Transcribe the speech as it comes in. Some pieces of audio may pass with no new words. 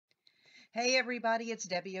Hey everybody, it's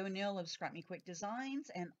Debbie O'Neill of Scrap Me Quick Designs,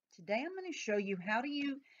 and today I'm going to show you how do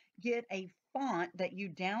you get a font that you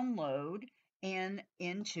download and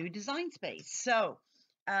into Design Space. Uh,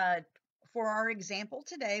 for our example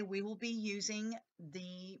today, we will be using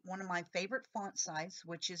one of my favorite font sites,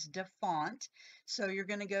 which is DaFont. So you're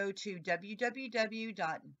going to go to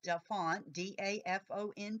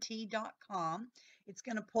www.dafont.com. It's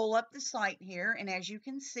going to pull up the site here, and as you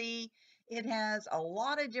can see, it has a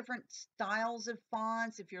lot of different styles of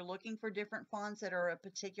fonts. If you're looking for different fonts that are a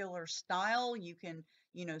particular style, you can,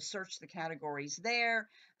 search the categories there.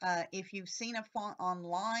 If you've seen a font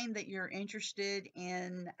online that you're interested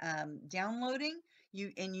in downloading,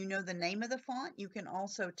 you know the name of the font, you can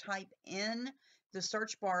also type in the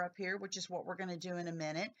search bar up here, which is what we're going to do in a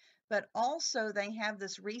minute. But also they have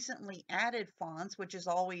this recently added fonts, which is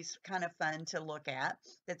always kind of fun to look at.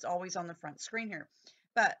 That's always on the front screen here.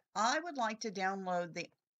 But I would like to download the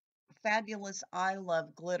fabulous I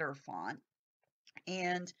Love Glitter font.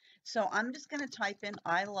 And so I'm just going to type in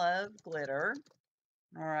I Love Glitter.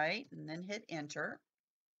 All right. And then hit enter.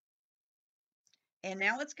 And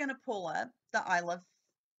now it's going to pull up the I Love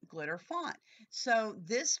Glitter font. So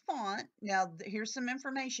this font, now here's some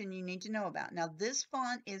information you need to know about. Now this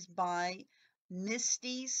font is by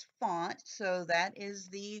Misty's Font. So that is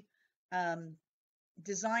the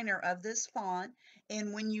designer of this font.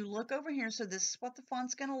 And when you look over here, so this is what the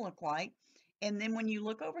font's going to look like. And then when you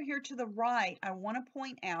look over here to the right, I want to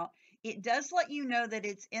point out, it does let you know that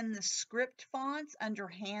it's in the script fonts under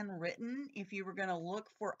handwritten. If you were going to look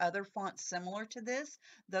for other fonts similar to this,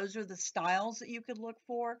 those are the styles that you could look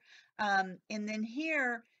for. And then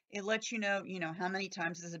here, it lets how many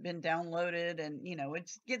times has it been downloaded, and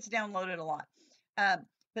it gets downloaded a lot.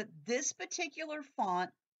 But this particular font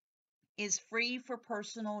is free for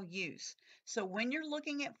personal use. So when you're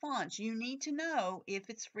looking at fonts, you need to know if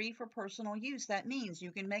it's free for personal use. That means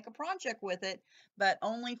you can make a project with it, but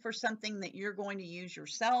only for something that you're going to use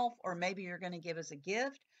yourself, or maybe you're going to give as a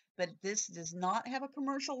gift. But this does not have a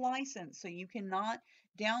commercial license, so you cannot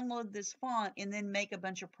download this font and then make a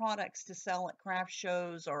bunch of products to sell at craft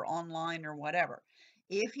shows or online or whatever.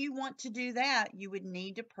 If you want to do that, you would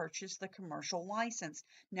need to purchase the commercial license.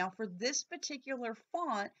 Now, for this particular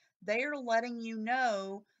font, they are letting you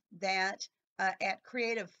know that at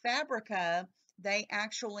Creative Fabrica, they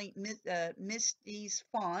actually, Misty's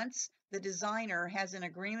Fonts, the designer, has an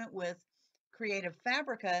agreement with Creative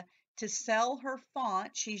Fabrica to sell her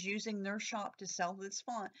font. She's using their shop to sell this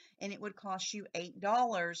font, and it would cost you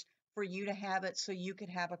 $8 for you to have it so you could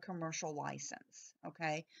have a commercial license.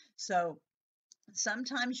 Okay, so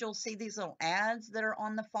sometimes you'll see these little ads that are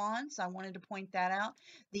on the fonts. I wanted to point that out.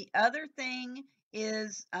 The other thing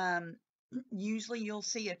is usually you'll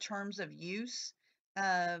see a terms of use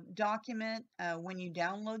document when you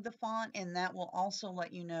download the font, and that will also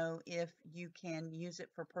let you know if you can use it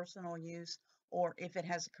for personal use or if it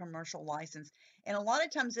has a commercial license. And a lot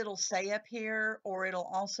of times it'll say up here, or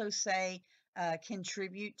it'll also say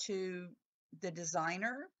contribute to the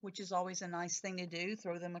designer, which is always a nice thing to do.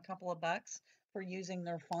 Throw them a couple of bucks for using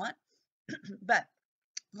their font. But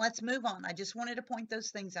let's move on. I just wanted to point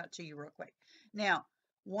those things out to you real quick. Now,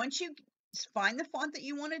 once you find the font that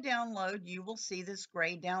you want to download, you will see this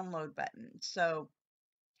gray download button. So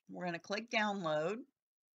we're going to click download.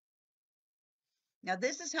 Now,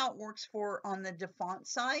 this is how it works on the DaFont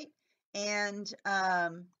site. And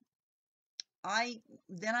I'm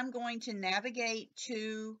going to navigate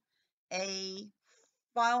to a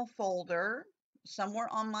file folder somewhere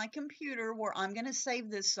on my computer where I'm going to save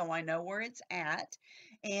this so I know where it's at.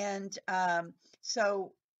 And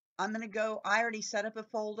so I'm going to go, I already set up a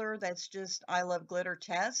folder that's just I Love Glitter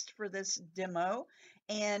Test for this demo.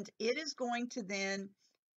 And it is going to then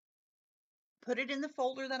put it in the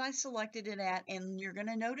folder that I selected it at. And you're going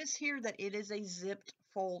to notice here that it is a zipped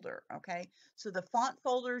folder. Okay, so the font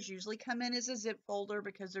folders usually come in as a zip folder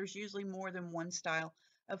because there's usually more than one style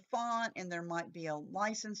of font, and there might be a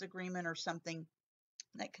license agreement or something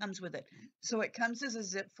that comes with it. So it comes as a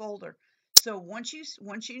zip folder. So once you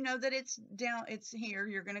know that it's here,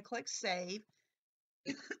 you're going to click save.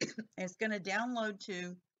 It's going to download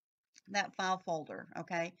to that file folder.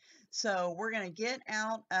 Okay, so we're going to get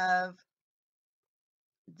out of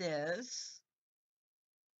this,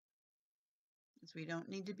 because we don't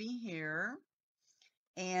need to be here.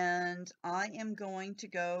 And I am going to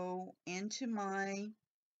go into my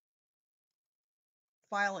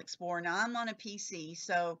File Explorer. Now I'm on a PC,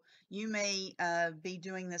 so you may be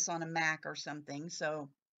doing this on a Mac or something. So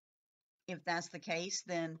if that's the case,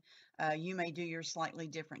 then you may do yours slightly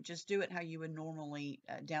different. Just do it how you would normally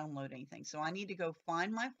download anything. So I need to go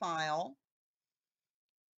find my file.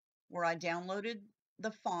 where I downloaded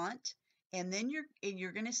the font, and then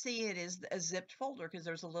you're going to see it is a zipped folder because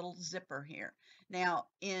there's a little zipper here. Now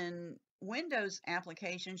in Windows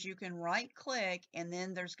applications, you can right click and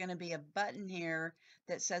then there's going to be a button here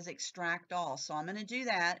that says extract all. So I'm going to do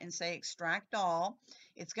that and say extract all.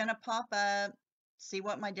 It's going to pop up, see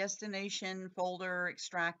what my destination folder,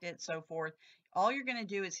 extract it, so forth. All you're going to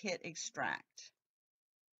do is hit extract.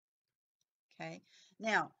 Okay.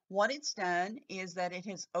 Now, what it's done is that it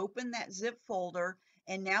has opened that zip folder,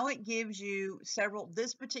 and now it gives you several,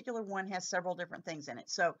 this particular one has several different things in it.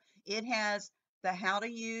 So it has the how to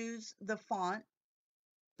use the font.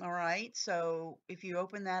 All right. So if you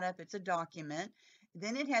open that up, it's a document.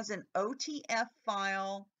 Then it has an OTF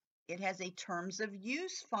file. It has a terms of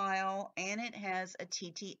use file, and it has a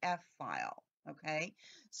TTF file. Okay.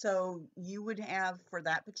 So you would have, for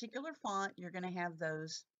that particular font, you're going to have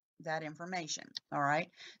that information. All right.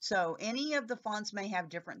 So any of the fonts may have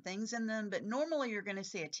different things in them, but normally you're going to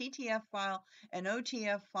see a TTF file, an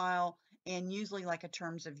OTF file, and usually like a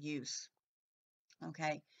terms of use.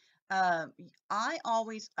 Okay. I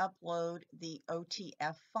always upload the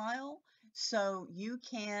OTF file, so you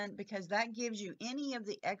can, because that gives you any of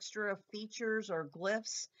the extra features or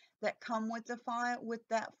glyphs that come with the file, with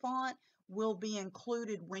that font, will be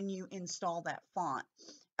included when you install that font.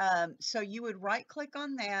 So you would right click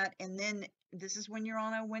on that, and then this is when you're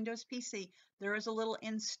on a Windows PC, there is a little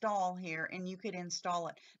install here and you could install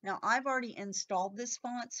it. Now I've already installed this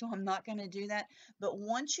font, so I'm not going to do that. But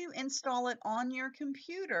once you install it on your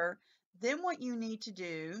computer, then what you need to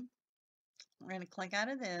do, we're going to click out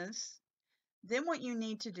of this. Then what you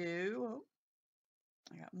need to do, oh,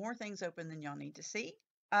 I got more things open than y'all need to see.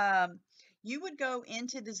 You would go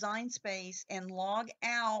into Design Space and log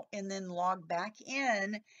out and then log back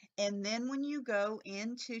in. And then when you go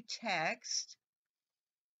into text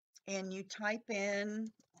and you type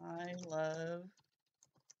in, I love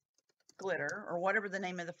glitter, or whatever the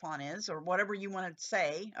name of the font is, or whatever you want to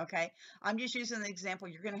say, okay? I'm just using the example.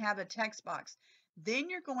 You're going to have a text box. Then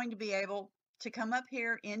you're going to be able to come up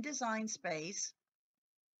here in Design Space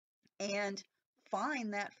and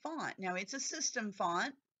find that font. Now it's a system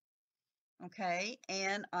font, okay?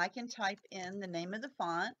 And I can type in the name of the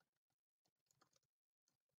font.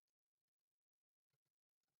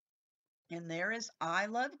 And there is I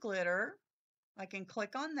Love Glitter. I can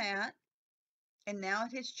click on that. And now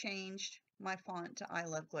it has changed my font to I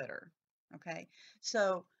Love Glitter. Okay,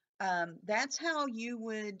 so that's how you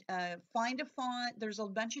would find a font. There's a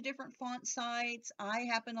bunch of different font sites. I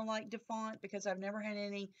happen to like DaFont because I've never had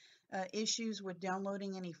any issues with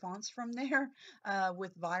downloading any fonts from there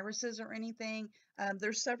with viruses or anything.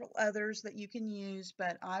 There's several others that you can use,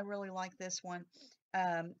 but I really like this one.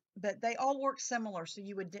 But they all work similar. So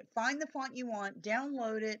you would find the font you want,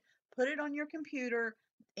 download it, put it on your computer,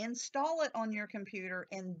 install it on your computer,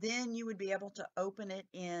 and then you would be able to open it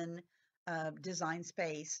in Design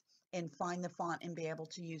Space and find the font and be able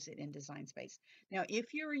to use it in Design Space. Now,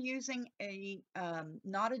 if you're using a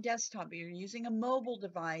not a desktop, but you're using a mobile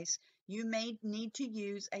device, you may need to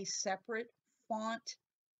use a separate font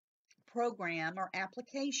program or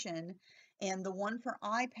application. And the one for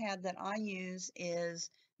iPad that I use is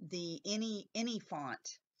the any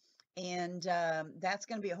font, and that's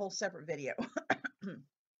going to be a whole separate video.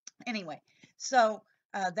 Anyway, so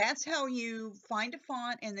that's how you find a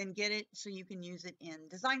font and then get it so you can use it in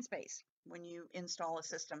Design Space when you install a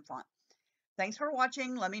system font. Thanks for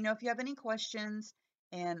watching. Let me know if you have any questions,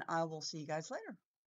 and I will see you guys later.